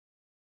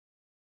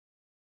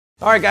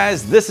All right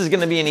guys, this is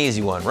gonna be an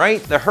easy one,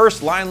 right? The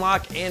Hurst line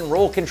lock and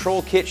roll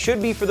control kit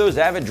should be for those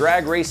avid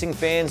drag racing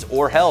fans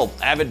or hell,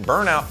 avid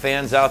burnout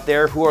fans out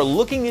there who are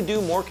looking to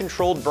do more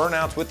controlled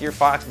burnouts with your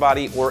Fox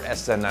body or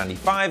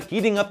SN95,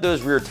 heating up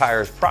those rear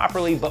tires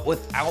properly, but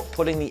without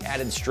putting the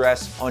added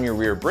stress on your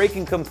rear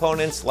braking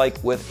components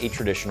like with a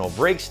traditional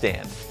brake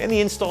stand. And the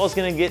install is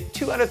gonna get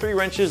 2 out of 3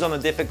 wrenches on the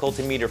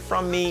difficulty meter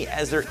from me,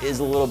 as there is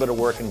a little bit of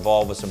work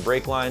involved with some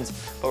brake lines,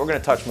 but we're gonna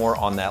touch more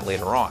on that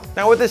later on.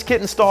 Now with this kit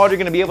installed, you're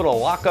gonna be able to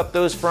lock up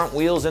those front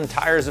wheels and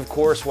tires, of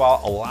course, while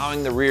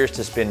allowing the rears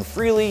to spin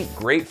freely.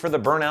 Great for the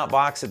burnout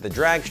box at the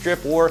drag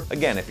strip, or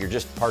again, if you're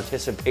just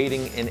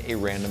participating in a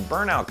random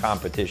burnout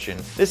competition.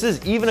 This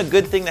is even a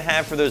good thing to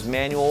have for those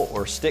manual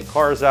or stick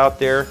cars out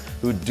there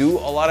who do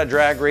a lot of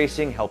drag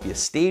racing, help you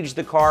stage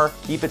the car,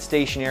 keep it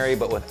stationary,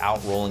 but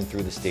without rolling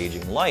through the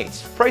staging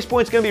lights. Price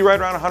point's gonna be right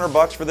around 100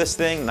 bucks for this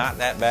thing, not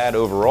that bad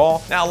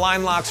overall. Now,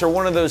 line locks are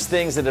one of those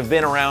things that have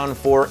been around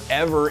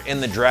forever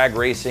in the drag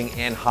racing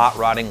and hot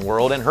rodding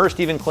world, and Hurst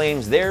even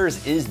claims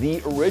theirs is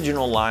the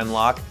original line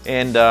lock,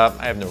 and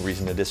I have no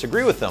reason to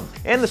disagree with them.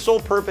 And the sole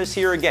purpose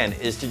here, again,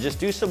 is to just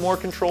do some more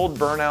controlled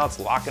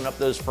burnouts, locking up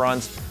those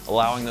fronts,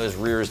 allowing those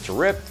rears to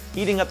rip,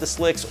 heating up the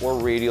slicks or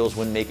radials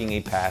when making a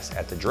pass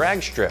at the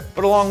drag strip.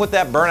 But along with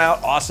that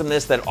burnout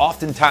awesomeness that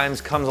oftentimes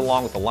comes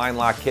along with a line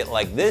lock kit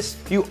like this,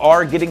 you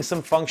are getting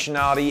some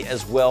functionality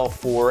as well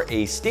for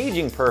a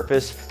staging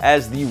purpose,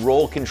 as the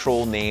roll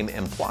control name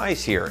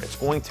implies here. It's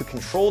going to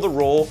control the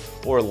roll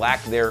or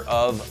lack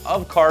thereof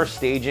of car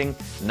staging,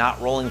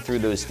 not rolling through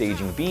those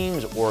staging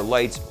beams or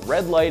lights,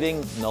 red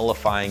lighting,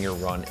 nullifying your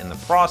run in the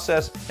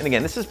process. And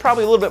again, this is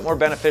probably a little bit more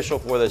beneficial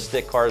for those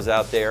stick cars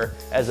out there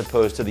as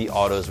opposed to the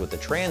autos with the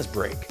trans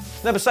brake.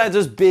 Now, besides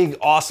those big,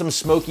 awesome,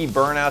 smoky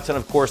burnouts and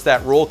of course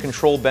that roll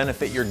control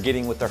benefit you're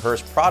getting with the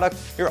Hurst product,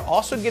 you're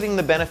also getting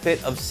the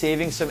benefit of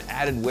saving some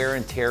added wear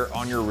and tear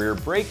on your rear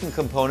braking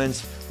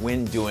components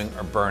when doing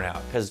a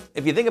burnout. Because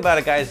if you think about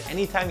it, guys,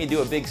 anytime you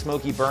do a big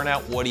smoky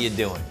burnout, what are you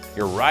doing?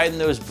 You're riding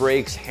those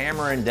brakes,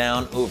 hammering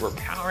down,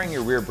 overpowering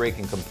your rear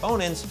braking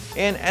components,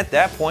 and at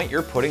that point,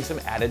 you're putting some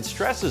added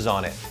stresses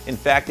on it. In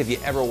fact, if you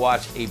ever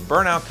watch a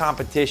burnout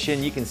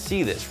competition, you can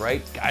see this,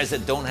 right? Guys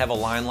that don't have a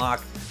line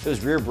lock,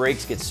 those rear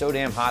brakes get so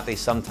damn hot they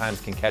sometimes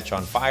can catch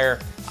on fire.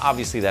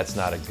 Obviously, that's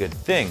not a good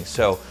thing.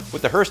 So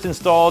with the Hurst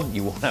installed,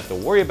 you won't have to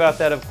worry about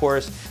that, of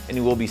course, and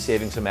you will be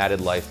saving some added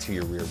life to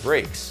your rear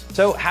brakes.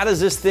 So how does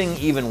this thing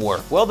even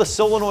work? Well, the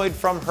solenoid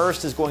from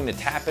Hurst is going to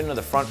tap into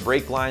the front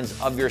brake lines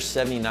of your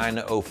 79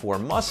 to 04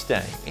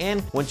 Mustang.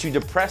 And once you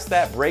depress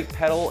that brake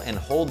pedal and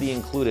hold the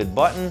included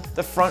button,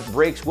 the front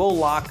brakes will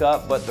lock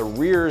up, but the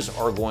rears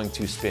are going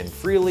to spin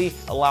freely,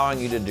 allowing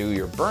you to do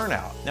your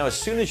burnout. Now, as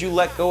soon as you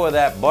let go of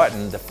that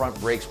button, the front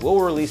brakes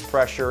will release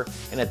pressure,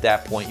 and at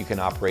that point, you can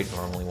operate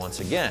normally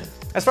once again.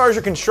 As far as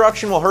your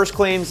construction, well, Hurst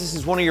claims this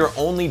is one of your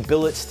only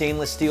billet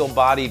stainless steel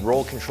bodied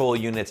roll control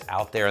units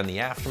out there in the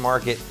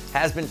aftermarket,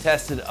 has been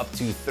tested up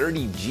to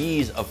 30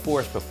 Gs of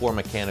force before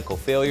mechanical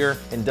failure,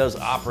 and does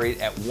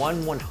operate at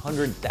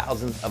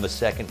 1/100,000th of a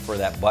second for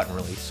that button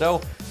release. So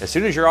as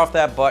soon as you're off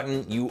that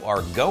button, you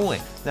are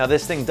going. Now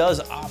this thing does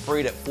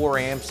operate at 4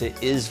 amps, it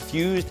is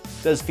fused,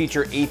 does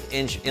feature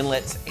 1/8"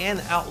 inlets and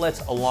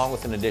outlets, along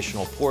with an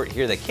additional port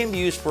here that can be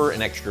used for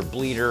an extra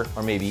bleeder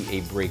or maybe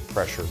a brake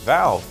pressure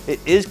valve. It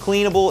is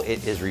cleanable,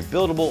 it is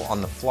rebuildable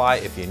on the fly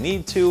if you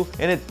need to,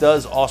 and it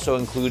does also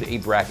include a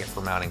bracket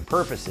for mounting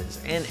purposes.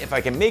 And if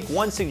I can make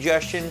one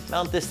suggestion,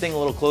 mount this thing a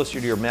little closer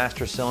to your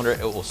master cylinder.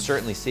 It will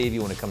certainly save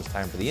you when it comes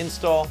time for the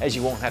install, as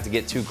you won't have to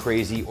get too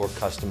crazy or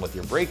custom with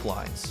your brake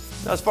lines.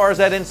 Now, as far as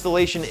that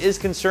installation is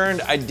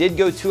concerned, I did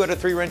go 2 out of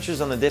 3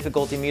 wrenches on the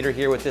difficulty meter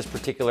here with this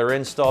particular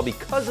install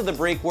because of the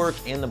brake work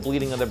and the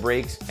bleeding of the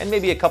brakes, and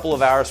maybe a couple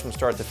of hours from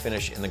start to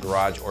finish in the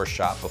garage or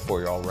shop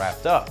before you're all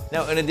wrapped up.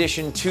 Now, in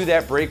addition to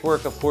that brake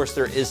work, of course,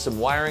 there is some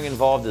wiring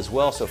involved as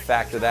well, so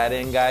factor that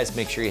in, guys.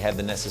 Make sure you have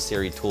the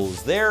necessary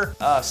tools there,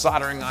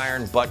 soldering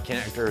iron, butt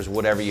connectors,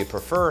 whatever you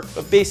prefer.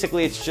 But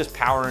basically, it's just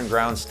power and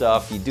ground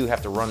stuff. You do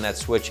have to run that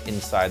switch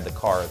inside the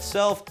car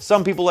itself.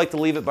 Some people like to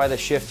leave it by the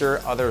shifter,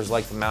 others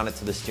like to mount it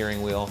to the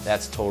steering wheel.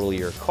 That's totally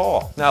your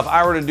call. Now, if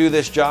I were to do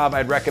this job,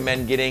 I'd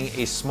recommend getting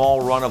a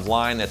small run of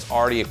line that's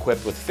already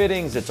equipped with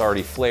fittings, it's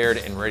already flared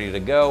and ready to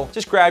go.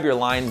 Just grab your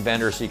line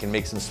bender so you can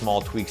make some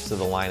small tweaks to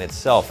the line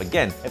itself.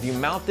 Again, if you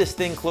mount this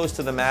thing close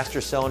to the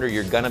master cylinder,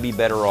 you're gonna be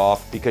better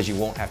off because you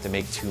won't have to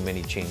make too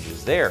many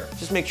changes there.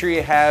 Just make sure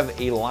you have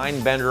a line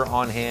bender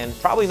on hand.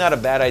 Probably not a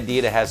bad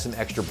idea to have some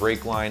extra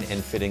brake line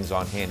and fittings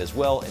on hand as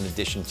well, in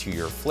addition to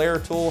your flare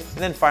tool.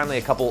 And then finally,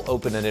 a couple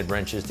open-ended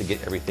wrenches to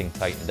get everything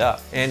tightened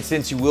up. And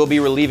since you will be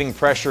relieving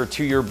pressure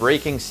to your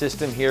braking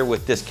system here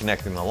with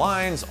disconnecting the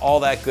lines, all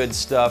that good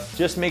stuff,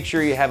 just make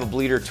sure you have a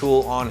bleeder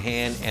tool on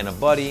hand and a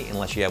buddy,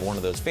 unless you have one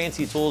of those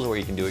fancy tools where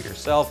you can do it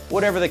yourself.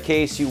 Whatever the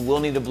case, you will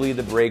need to bleed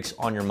the brakes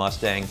on your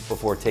Mustang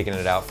before taking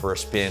it out for a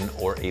spin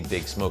or a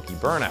big smoky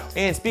burnout.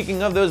 And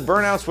speaking of those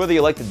burnouts, whether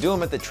you like to do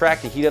them at the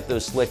track to heat up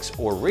those slicks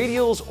or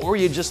radials, or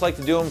you just like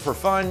to do them for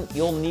fun,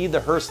 you'll need the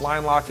Hurst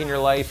line lock in your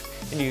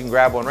life, and you can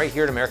grab one right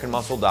here at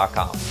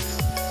AmericanMuscle.com.